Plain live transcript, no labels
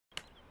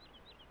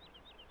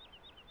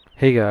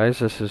Hey guys,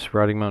 this is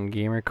Riding Mountain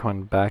Gamer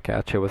coming back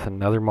at you with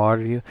another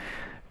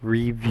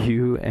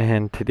review,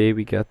 and today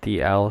we got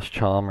the Allis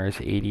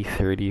Chalmers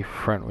 8030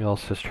 front wheel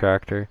assist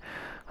tractor.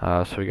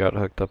 So we got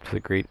hooked up to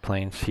the Great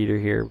Plains seeder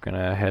here. We're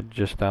gonna head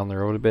just down the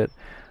road a bit,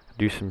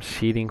 do some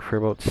seeding for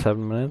about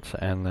 7 minutes,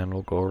 and then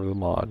we'll go over the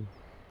mod.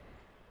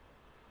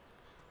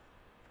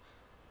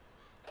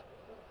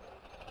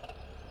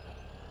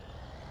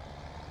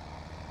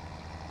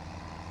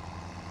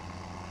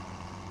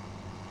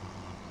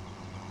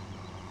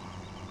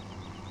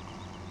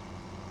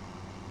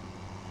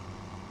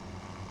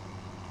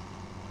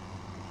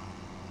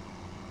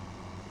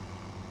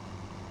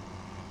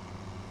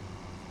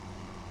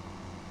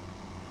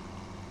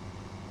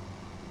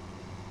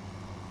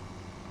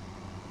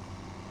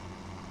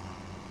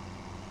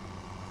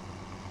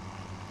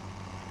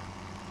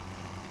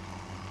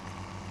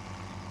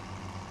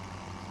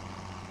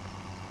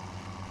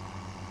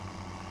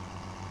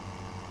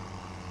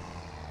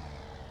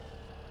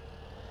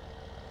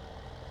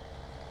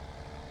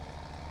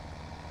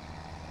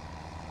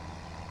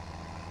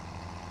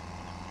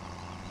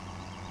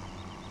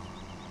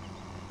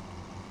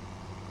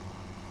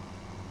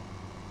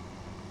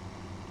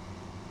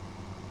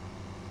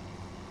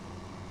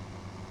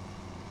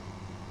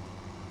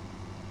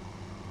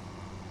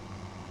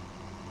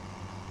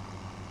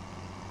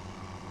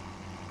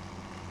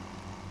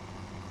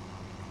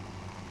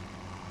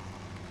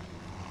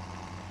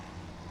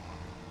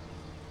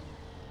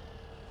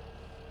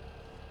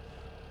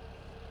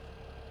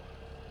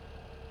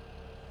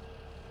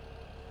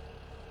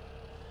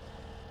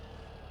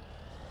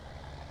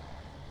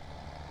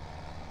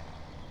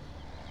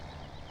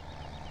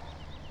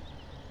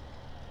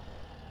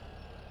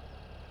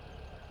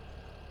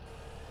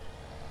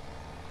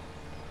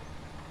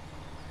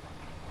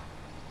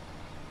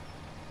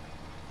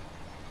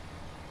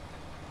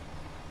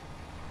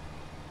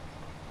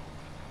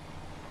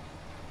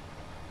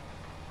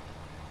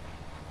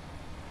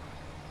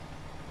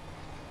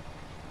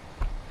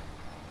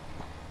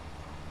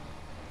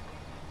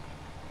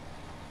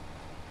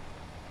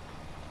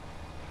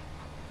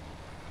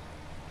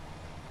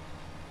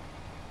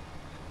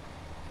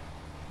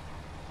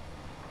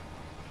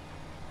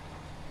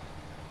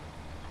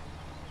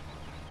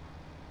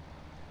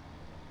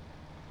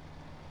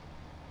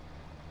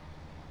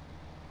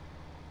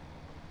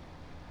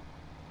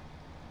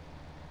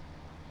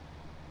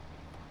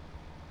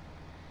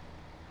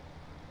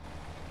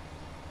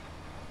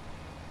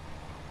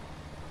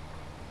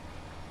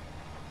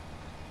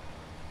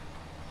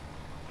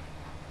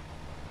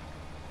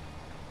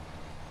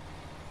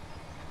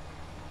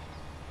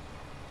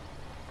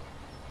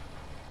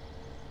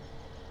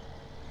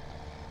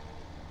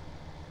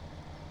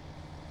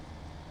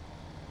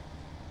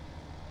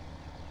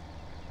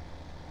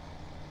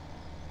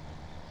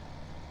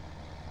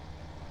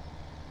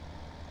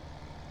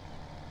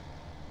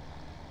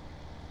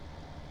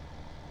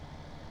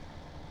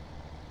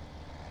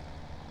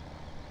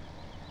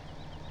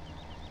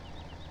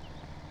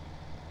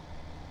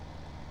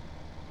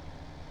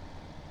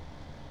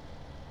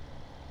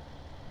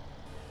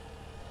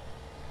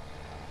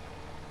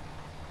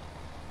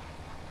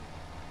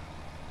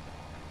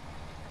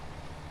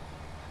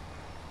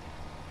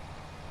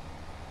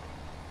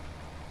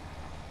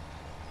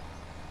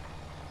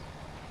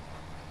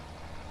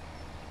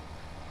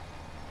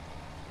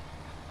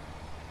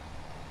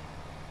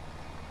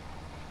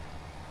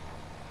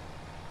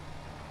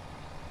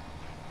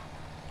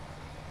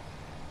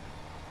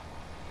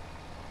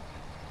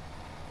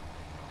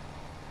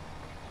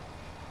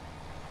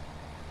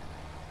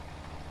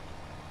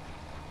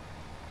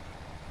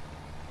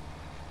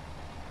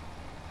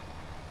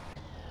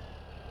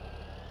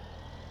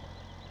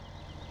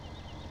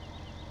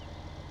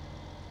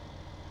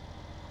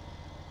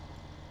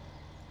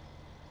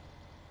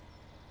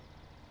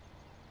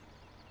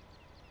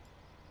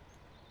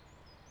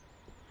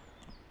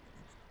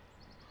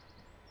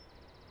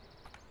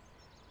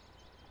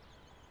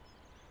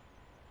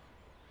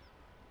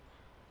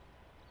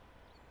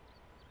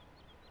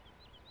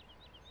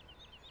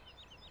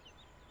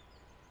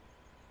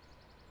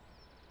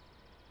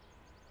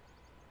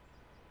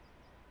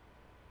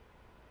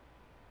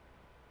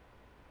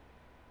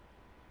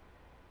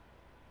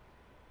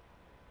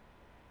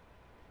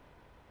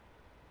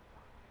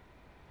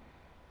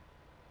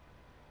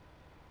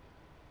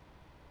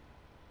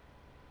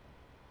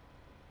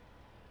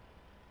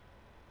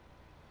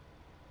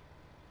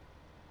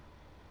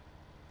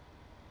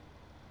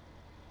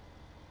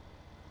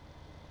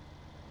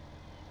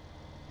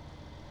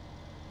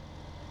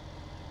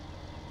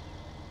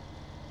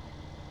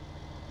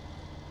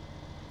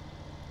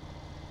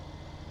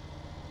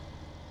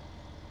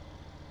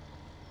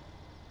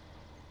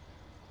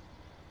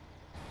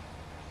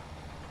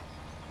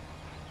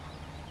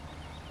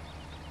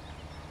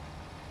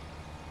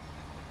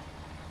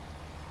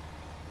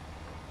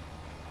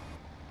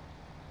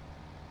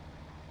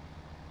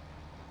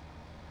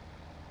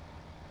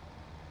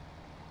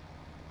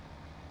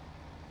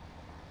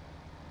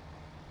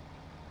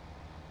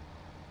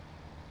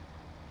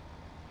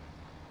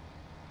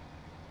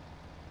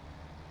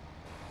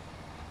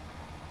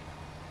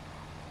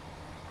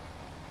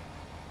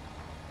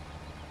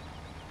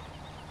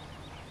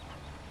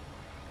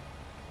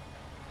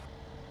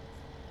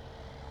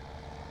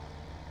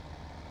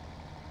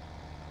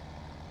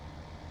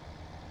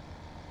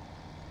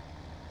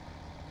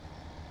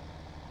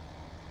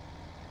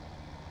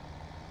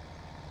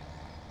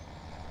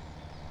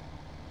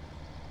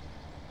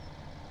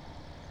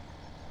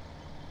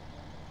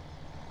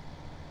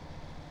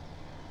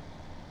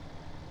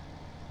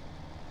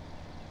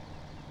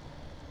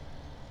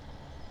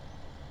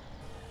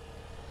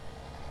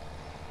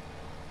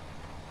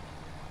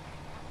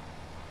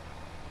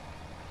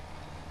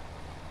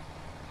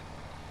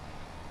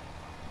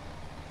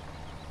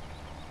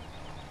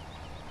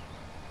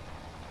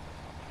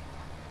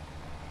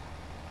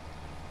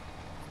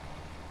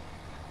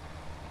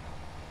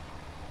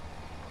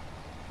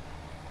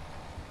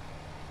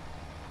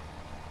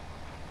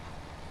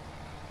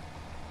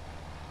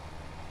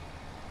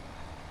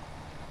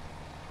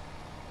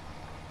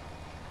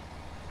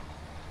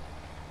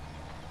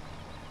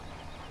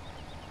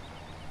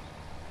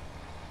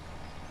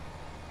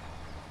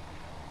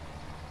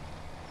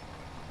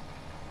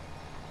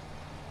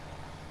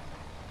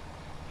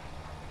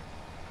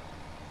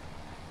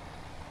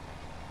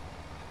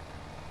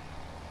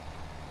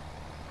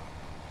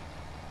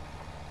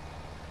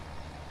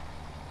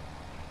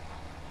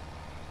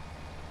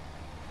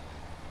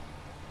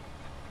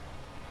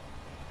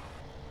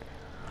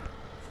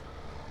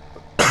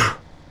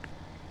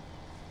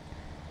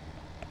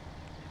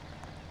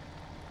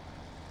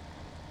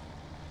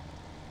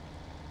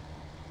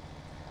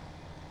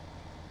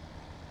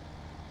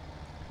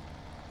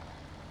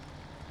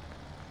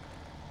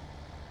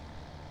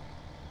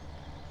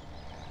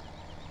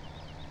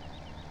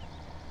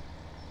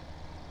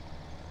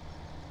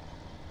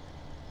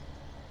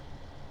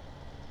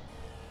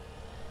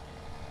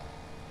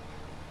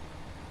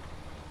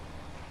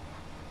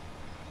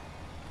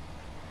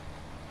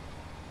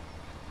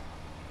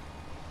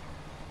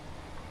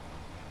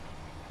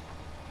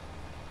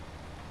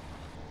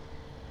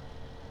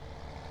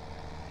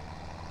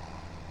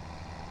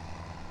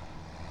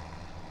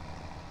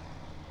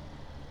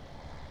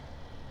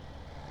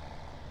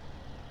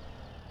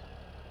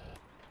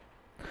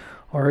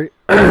 Alright,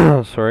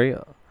 sorry.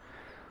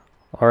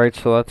 Alright,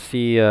 so that's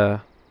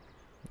the,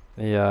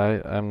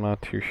 yeah, I'm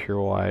not too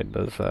sure why it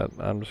does that.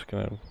 I'm just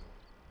gonna,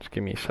 just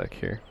give me a sec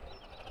here.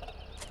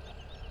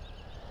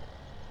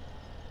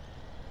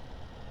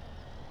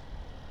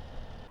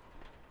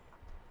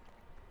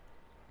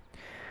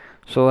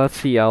 So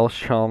that's the Allis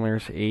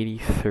Chalmers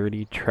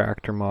 8030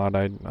 tractor mod.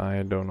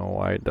 I don't know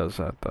why it does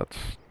that. That's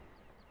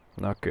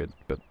not good,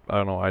 but I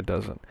don't know why it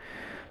doesn't.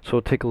 So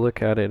we'll take a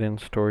look at it in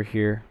store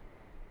here.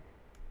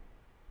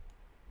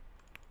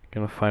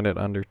 Gonna find it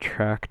under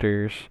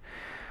tractors.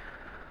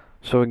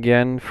 So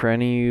again, for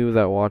any of you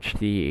that watched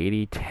the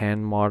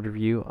 8010 mod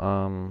review,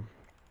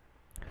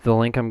 the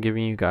link I'm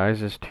giving you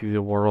guys is to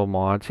the World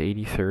Mods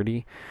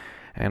 8030,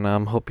 and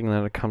I'm hoping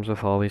that it comes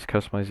with all these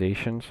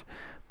customizations.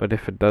 But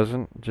if it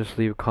doesn't, just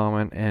leave a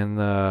comment in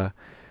the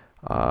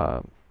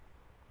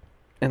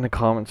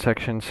comment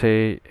section.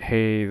 Say,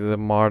 hey, the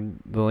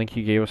link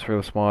you gave us for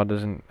this mod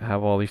doesn't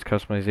have all these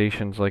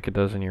customizations like it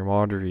does in your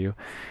mod review.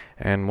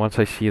 And once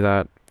I see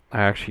that,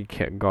 I actually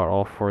got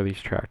all 4 of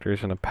these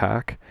tractors in a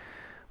pack.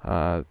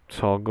 So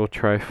I'll go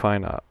try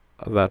find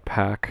that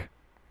pack,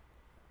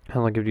 and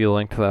I'll give you a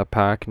link to that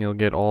pack, and you'll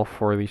get all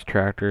 4 of these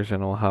tractors,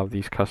 and it'll have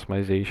these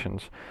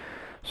customizations.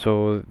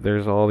 So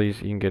there's all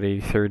these, you can get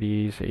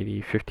 8030s,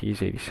 8050s,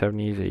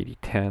 8070s,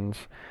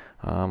 8010s,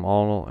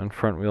 all in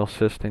front wheel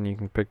assist, and you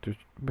can pick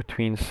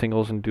between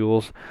singles and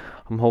duals.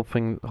 I'm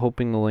hoping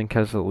the link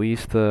has at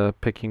least the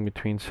picking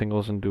between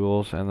singles and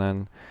duals, and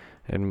then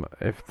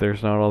if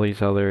there's not all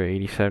these other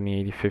 8070,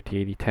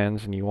 8050,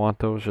 8010s, and you want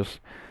those, just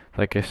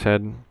like I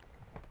said,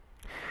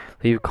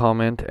 leave a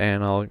comment,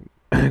 and I'll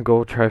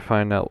go try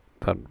find out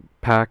that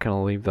pack, and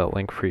I'll leave that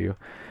link for you.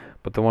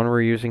 But the one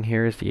we're using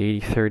here is the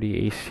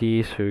 8030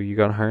 AC, so you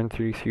got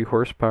 133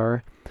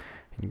 horsepower,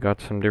 and you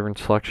got some different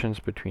selections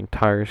between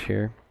tires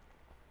here.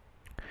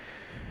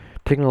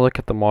 Taking a look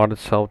at the mod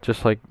itself,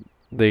 just like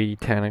the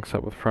 8010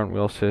 except with front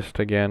wheel assist,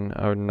 again,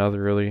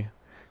 another really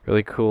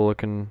cool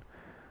looking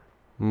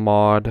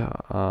mod.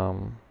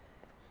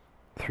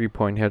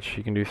 3-point hitch,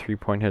 you can do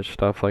 3-point hitch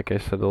stuff. Like I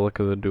said, the look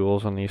of the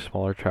duals on these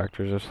smaller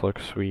tractors just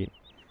looks sweet.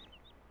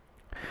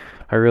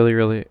 I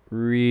really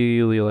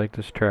like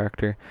this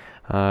tractor.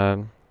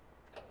 Cab,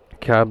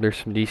 there's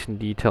some decent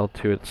detail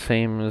to it,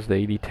 same as the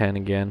 8010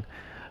 again.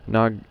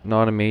 Not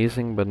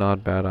amazing, but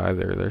not bad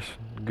either. There's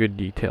good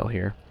detail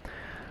here.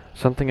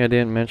 Something I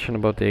didn't mention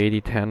about the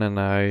 8010, and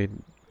I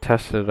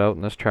tested it out,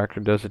 and this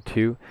tractor does it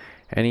too.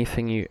 Any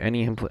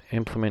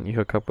implement you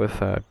hook up with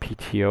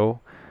PTO,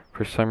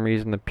 for some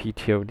reason the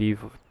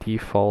PTO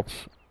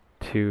defaults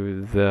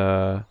to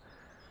the,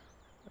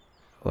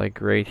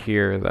 like right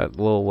here, that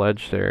little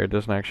ledge there. It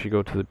doesn't actually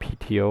go to the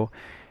PTO,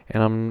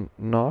 and I'm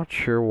not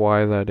sure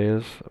why that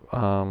is.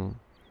 I'm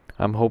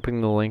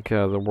hoping the link,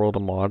 the World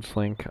of Mods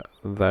link,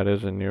 that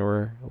is a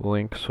newer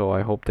link, so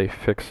I hope they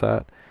fix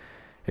that.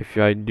 If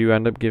I do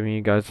end up giving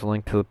you guys the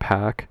link to the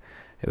pack,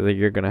 that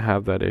you're gonna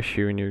have that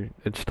issue, and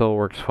it still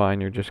works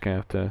fine. You're just gonna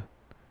have to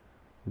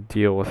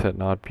deal with it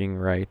not being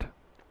right.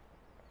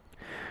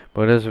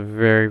 But it is a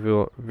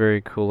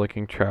very cool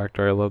looking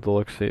tractor. I love the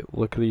look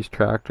of these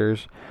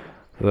tractors.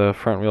 The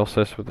front wheel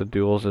assist with the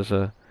duals is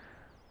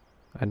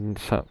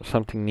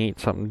something neat,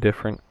 something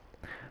different.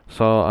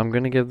 So I'm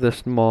gonna give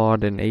this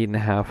mod an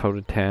 8.5 out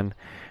of 10,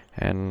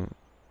 and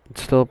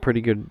it's still a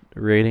pretty good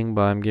rating,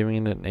 but I'm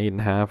giving it an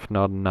 8.5,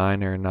 not a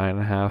 9 or a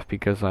 9.5,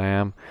 because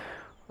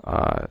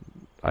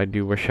I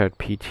do wish that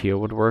PTO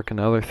would work.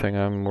 Another thing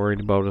I'm worried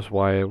about is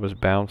why it was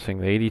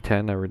bouncing. The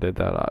 8010 never did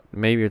that.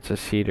 Maybe it's a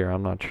seater,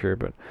 I'm not sure,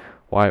 but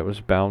why it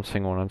was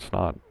bouncing when it's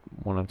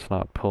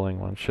not pulling,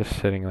 when it's just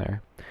sitting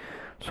there.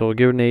 So we'll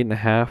give it an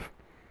 8.5.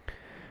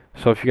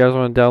 So if you guys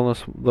want to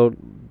download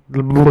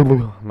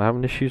I'm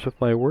having issues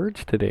with my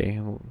words today.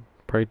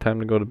 Probably time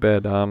to go to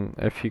bed.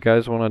 If you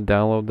guys want to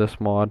download this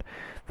mod,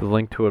 the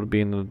link to it will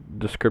be in the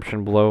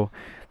description below.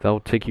 That'll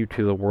take you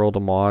to the World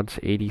of Mods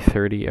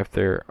 8030. If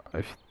there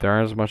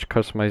aren't as much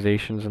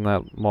customizations in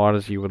that mod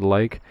as you would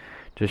like,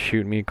 just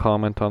shoot me a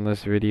comment on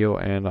this video,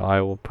 and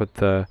I will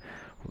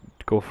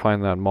go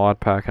find that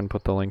mod pack and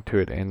put the link to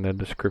it in the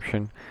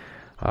description.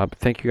 But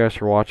thank you guys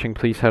for watching.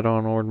 Please head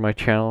on over to my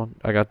channel.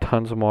 I got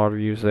tons of mod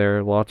reviews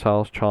there. Lots of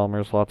Allis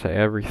Chalmers, lots of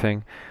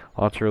everything.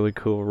 Lots of really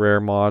cool rare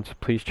mods.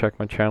 Please check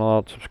my channel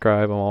out,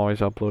 subscribe. I'm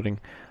always uploading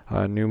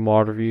new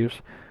mod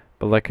reviews.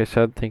 But like I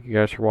said, thank you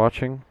guys for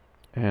watching,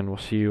 and we'll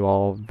see you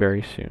all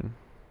very soon.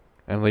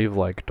 And leave a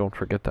like, don't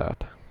forget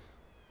that.